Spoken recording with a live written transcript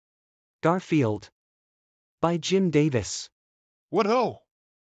Garfield. By Jim Davis. What ho?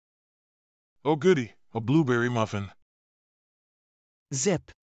 Oh goody, a blueberry muffin.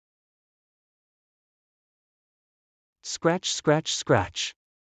 Zip. Scratch, scratch, scratch.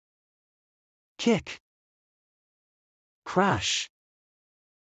 Kick. Crash.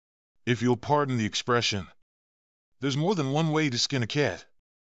 If you'll pardon the expression, there's more than one way to skin a cat.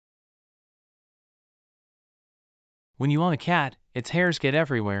 When you own a cat, its hairs get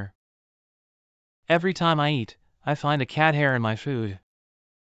everywhere. Every time I eat, I find a cat hair in my food.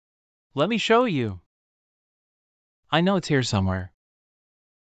 Let me show you. I know it's here somewhere.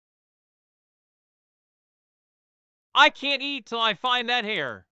 I can't eat till I find that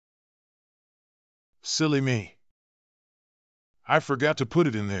hair. Silly me. I forgot to put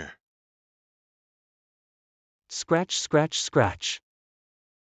it in there. Scratch, scratch, scratch.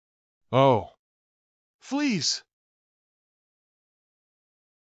 Oh. Fleas.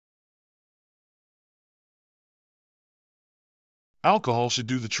 Alcohol should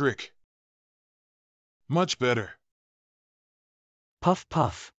do the trick. Much better. Puff,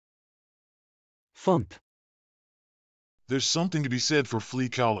 puff. Thump. There's something to be said for flea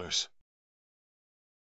collars.